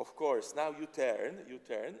 Of course, now you turn,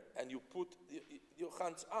 and you put your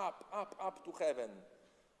hands up to heaven.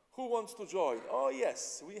 Who wants to join? Oh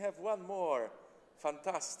yes, we have one more.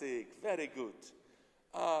 Fantastic, very good.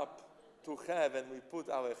 Up to heaven we put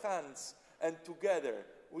our hands, and together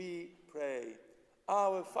we pray.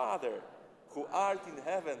 Our Father, who art in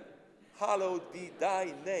heaven, hallowed be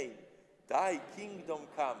thy name. Thy kingdom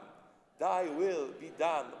come. Thy will be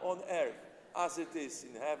done on earth as it is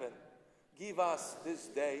in heaven. Give us this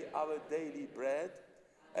day our daily bread,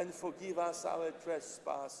 and forgive us our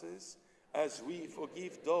trespasses, as we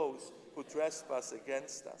forgive those who trespass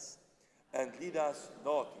against us. And lead us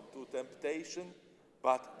not into temptation,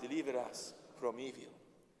 but deliver us from evil.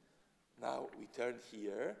 Now we turn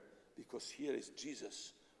here, because here is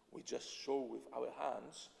Jesus. We just show with our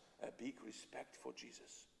hands a big respect for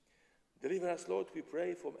Jesus. Deliver us, Lord, we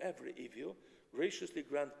pray, from every evil. Graciously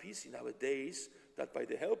grant peace in our days, that by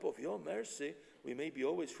the help of your mercy we may be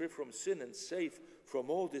always free from sin and safe from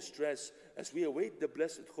all distress, as we await the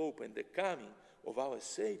blessed hope and the coming of our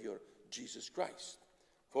Savior, Jesus Christ.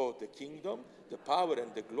 For the kingdom, the power,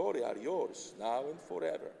 and the glory are yours, now and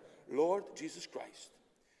forever. Lord Jesus Christ,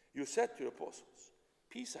 you said to your apostles,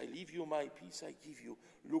 peace I leave you, my peace I give you.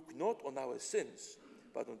 Look not on our sins,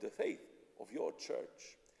 but on the faith of your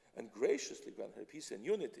church, and graciously grant her peace and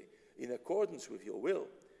unity in accordance with your will,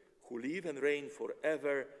 who live and reign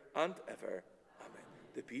forever and ever. Amen.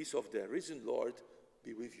 The peace of the risen Lord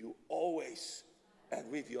be with you always, and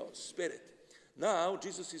with your spirit. Now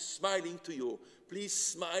Jesus is smiling to you. Please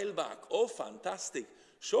smile back. Oh, fantastic.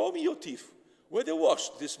 Show me your teeth. Were they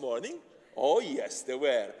washed this morning? Oh, yes, they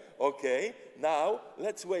were. Okay, now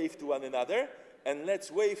let's wave to one another, and let's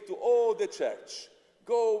wave to all the church.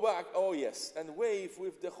 Go back, oh yes, and wave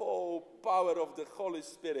with the whole power of the Holy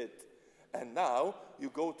Spirit. And now you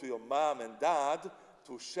go to your mom and dad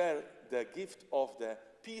to share the gift of the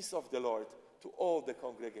peace of the Lord to all the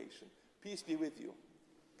congregation. Peace be with you.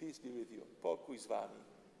 Peace be with you. Pokój z wami.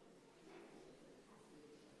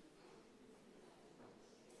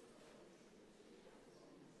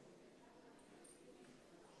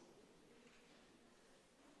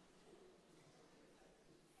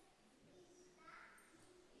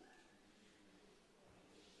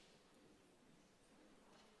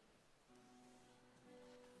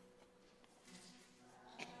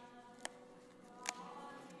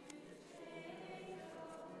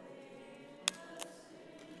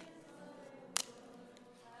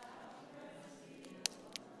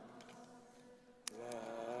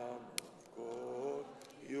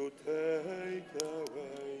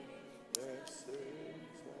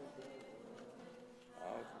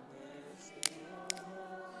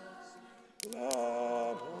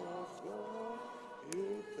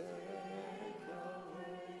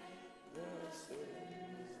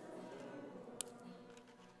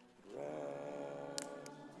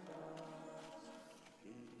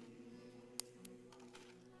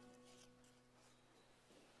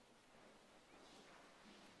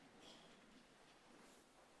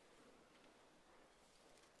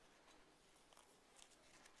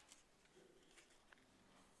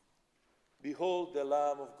 Behold the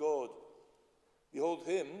Lamb of God. Behold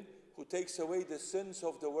him who takes away the sins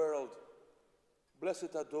of the world.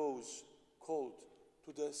 Blessed are those called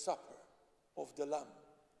to the supper of the Lamb.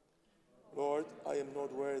 Lord, I am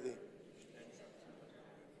not worthy.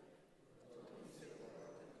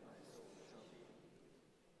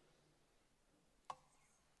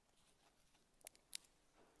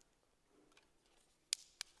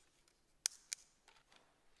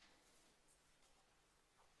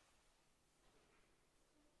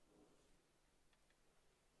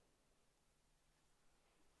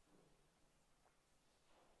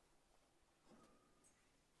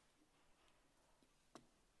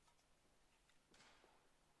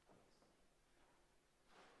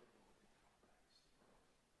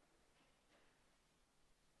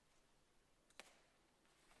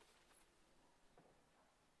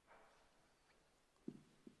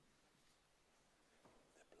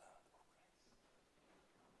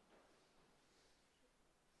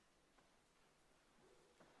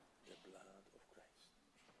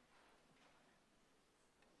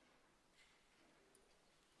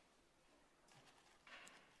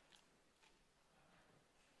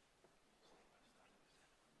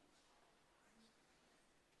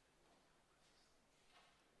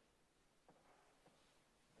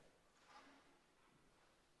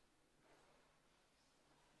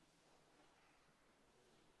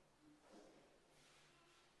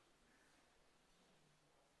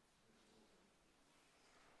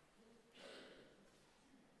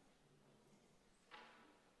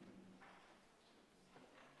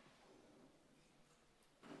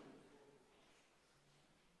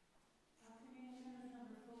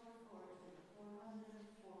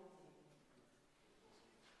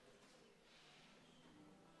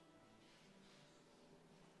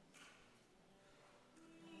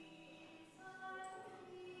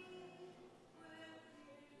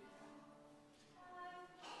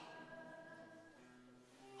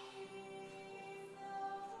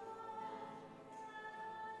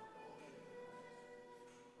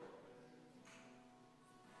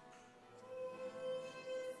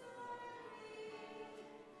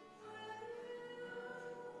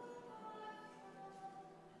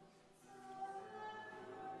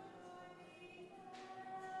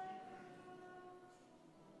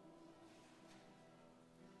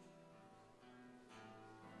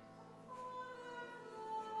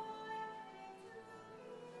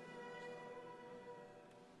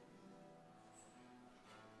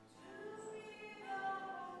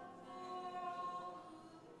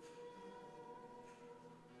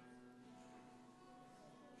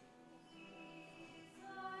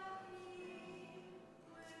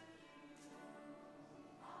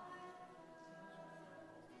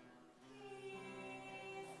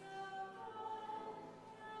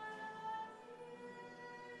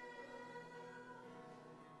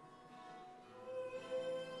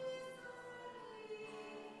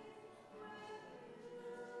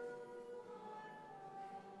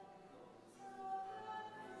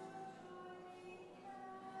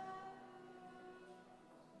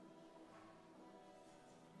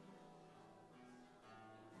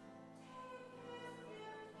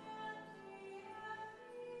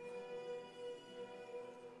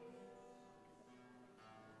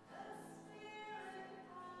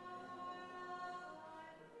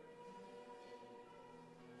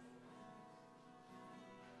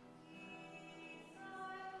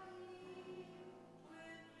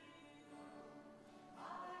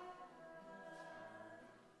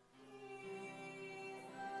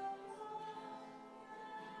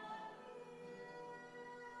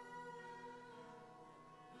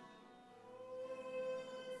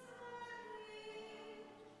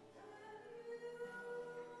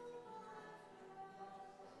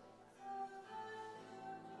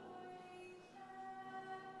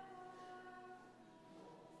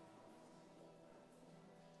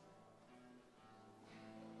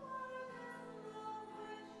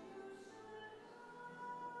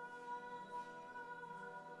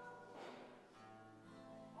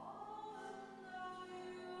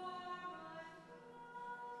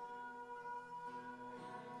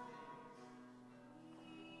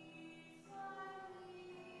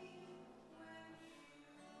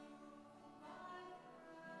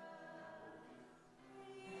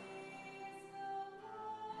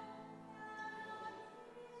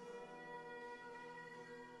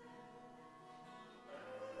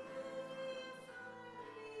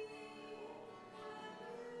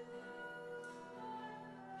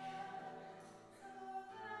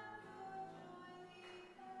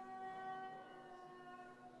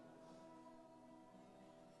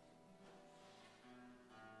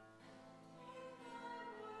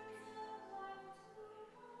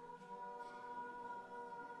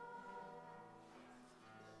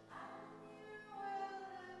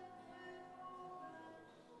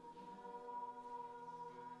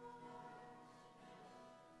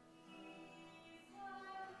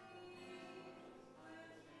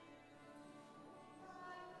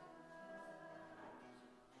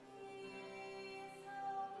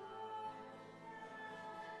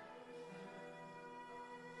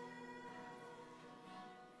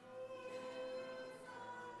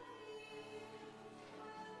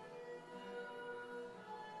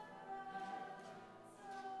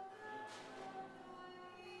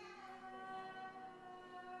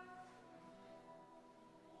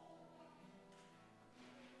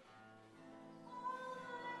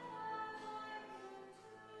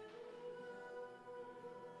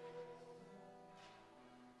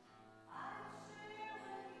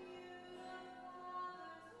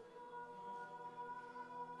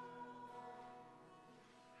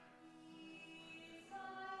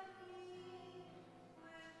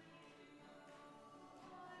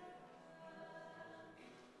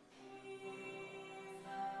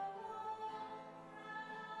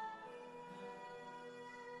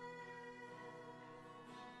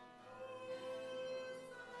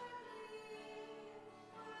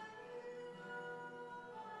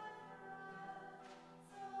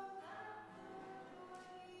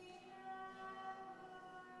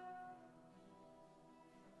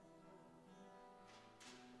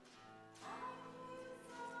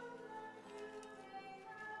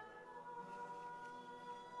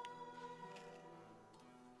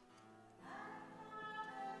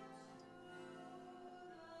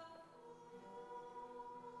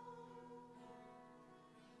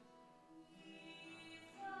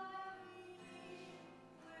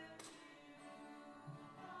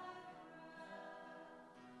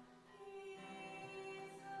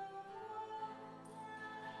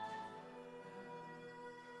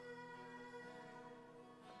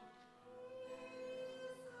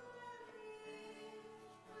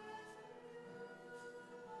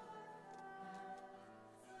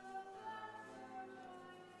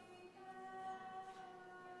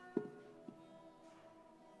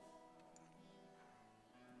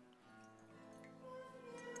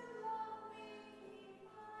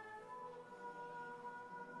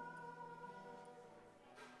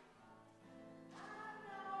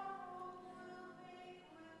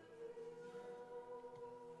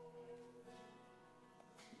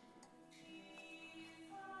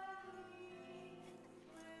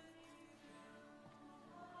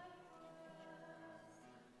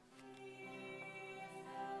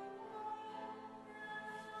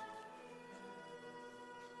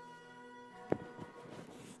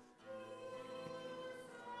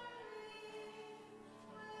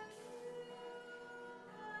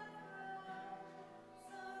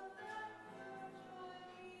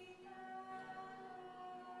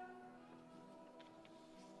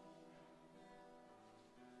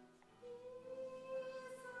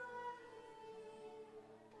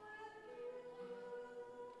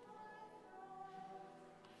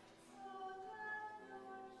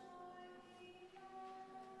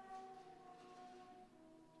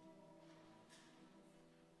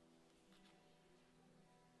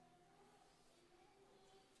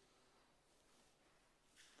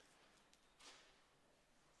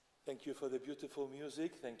 Thank you for the beautiful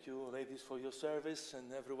music. Thank you, ladies, for your service,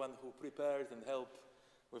 and everyone who prepared and helped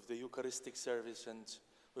with the Eucharistic service and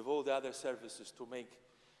with all the other services to make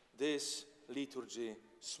this liturgy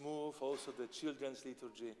smooth, also the children's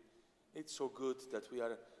liturgy. It's so good that we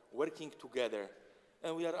are working together,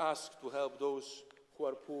 and we are asked to help those who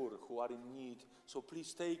are poor, who are in need. So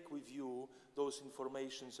please take with you those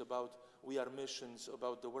informations about We Are Missions,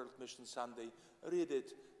 about the World Mission Sunday. Read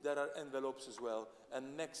it. There are envelopes as well.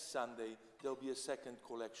 And next Sunday, there'll be a second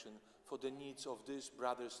collection for the needs of these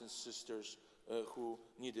brothers and sisters who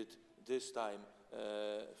need it this time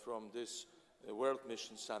from this World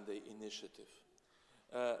Mission Sunday initiative.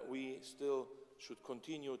 We still should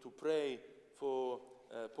continue to pray for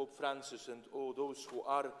Pope Francis and all those who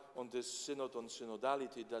are on this synod on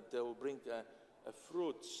synodality, that they will bring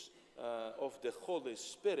fruits of the Holy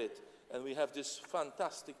Spirit. And we have this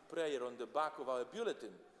fantastic prayer on the back of our bulletin.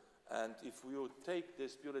 And if we would take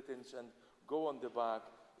these bulletins and go on the back,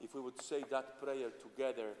 if we would say that prayer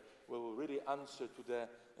together, we will really answer to the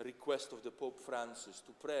request of the Pope Francis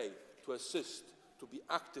to pray, to assist, to be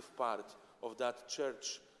active part of that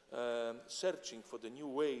church, searching for the new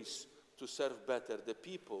ways to serve better the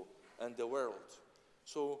people and the world.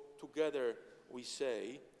 So together we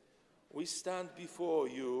say, we stand before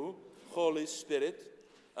you, Holy Spirit,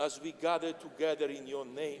 as we gather together in your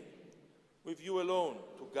name, with you alone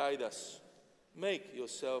to guide us. Make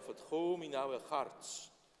yourself at home in our hearts.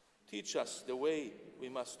 Teach us the way we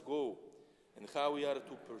must go and how we are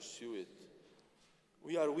to pursue it.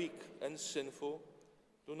 We are weak and sinful.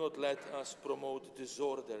 Do not let us promote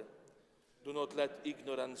disorder. Do not let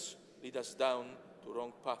ignorance lead us down to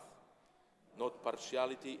wrong path. Not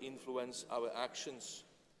partiality influence our actions.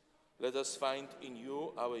 Let us find in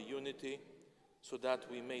you our unity, so that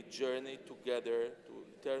we may journey together to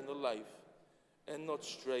eternal life and not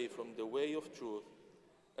stray from the way of truth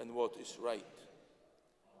and what is right.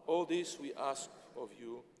 All this we ask of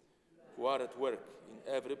you, who are at work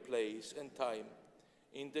in every place and time,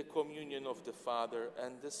 in the communion of the Father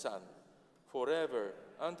and the Son, forever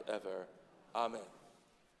and ever. Amen.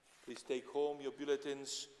 Please take home your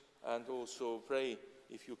bulletins and also pray,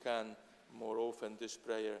 if you can, more often this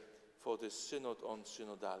prayer for the Synod on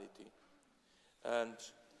Synodality. And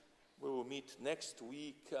we will meet next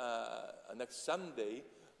week, next Sunday,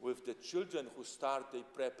 with the children who start the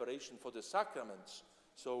preparation for the sacraments.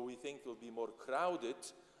 So we think it will be more crowded,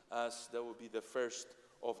 as there will be the first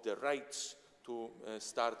of the rites to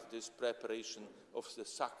start this preparation of the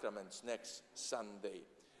sacraments next Sunday.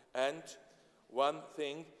 And one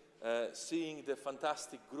thing, seeing the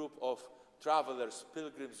fantastic group of travelers,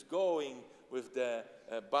 pilgrims going with the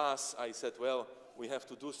bus, I said, well, we have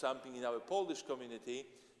to do something in our Polish community.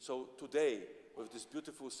 So today, with this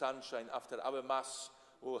beautiful sunshine, after our Mass,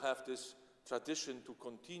 we'll have this tradition to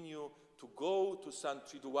continue to go to St.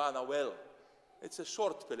 Triduana well. It's a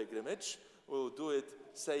short pilgrimage. We'll do it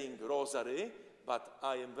saying Rosary, but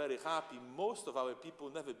I am very happy most of our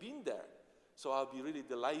people never been there. So I'll be really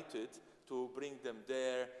delighted to bring them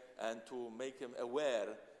there and to make them aware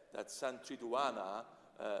that St. Triduana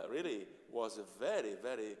really was a very,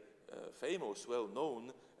 very famous,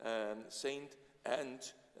 well-known saint, and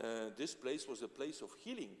this place was a place of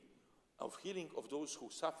healing of those who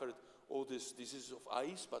suffered all these diseases of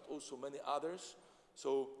eyes, but also many others.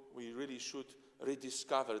 So we really should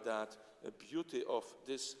rediscover that beauty of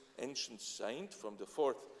this ancient saint from the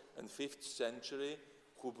 4th and 5th century,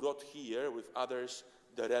 who brought here with others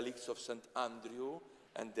the relics of St. Andrew,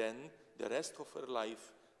 and then the rest of her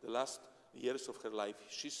life, the last years of her life,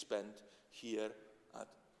 she spent here at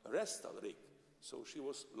Restalrig. So she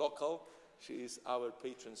was local. She is our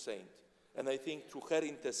patron saint. And I think through her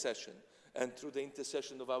intercession and through the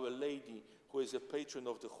intercession of Our Lady, who is a patron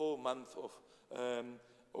of the whole month of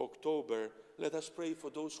October, let us pray for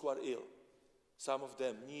those who are ill. Some of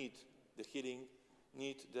them need the healing,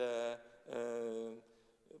 need the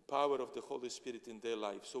power of the Holy Spirit in their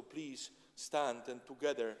life. So please stand, and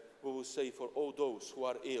together we will say for all those who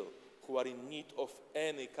are ill, who are in need of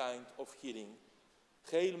any kind of healing,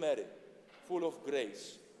 Hail Mary, full of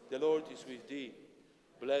grace, the Lord is with thee.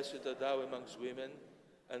 Blessed art thou amongst women,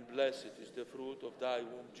 and blessed is the fruit of thy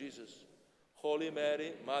womb, Jesus. Holy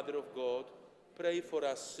Mary, Mother of God, pray for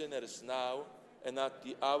us sinners now and at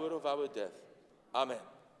the hour of our death. Amen.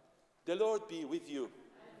 The Lord be with you.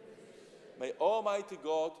 May Almighty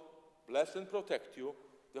God bless and protect you,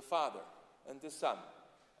 the Father and the Son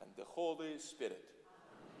and the Holy Spirit.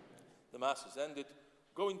 The Mass is ended.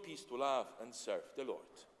 Go in peace to love and serve the Lord.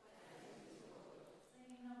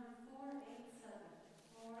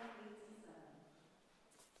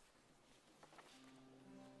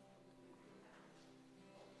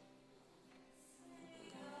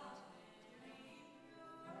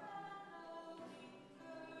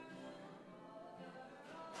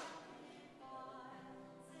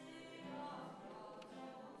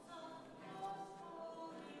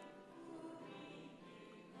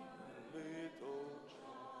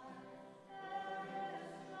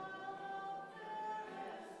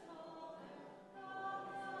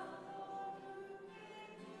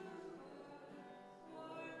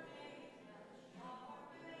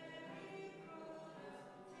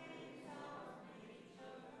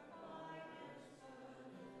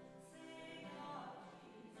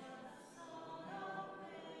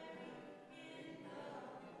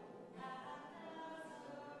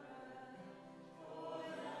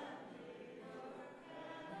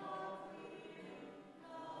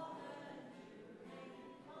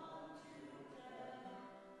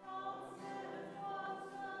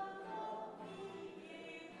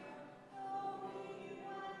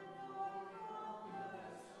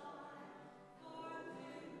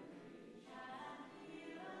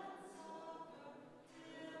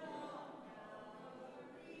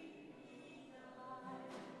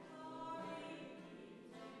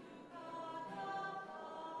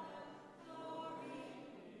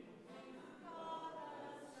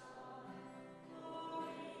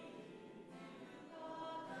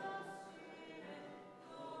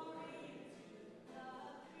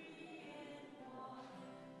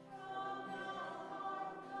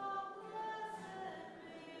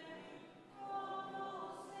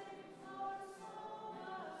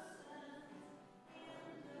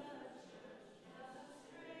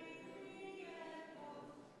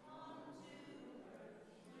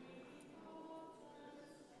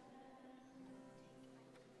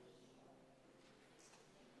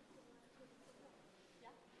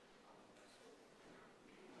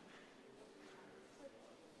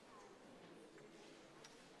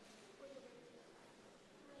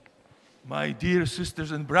 My dear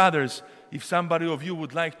sisters and brothers, if somebody of you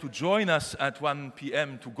would like to join us at 1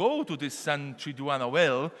 p.m. to go to this San Triduana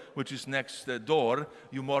well, which is next door,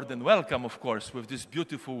 you're more than welcome, of course, with this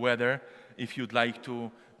beautiful weather, if you'd like to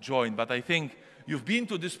join. But I think you've been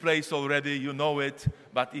to this place already, you know it,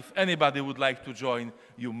 but if anybody would like to join,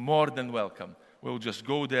 you're more than welcome. We'll just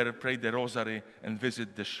go there, pray the rosary, and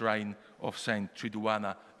visit the shrine of Saint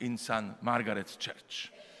Triduana in St. Margaret's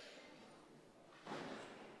Church.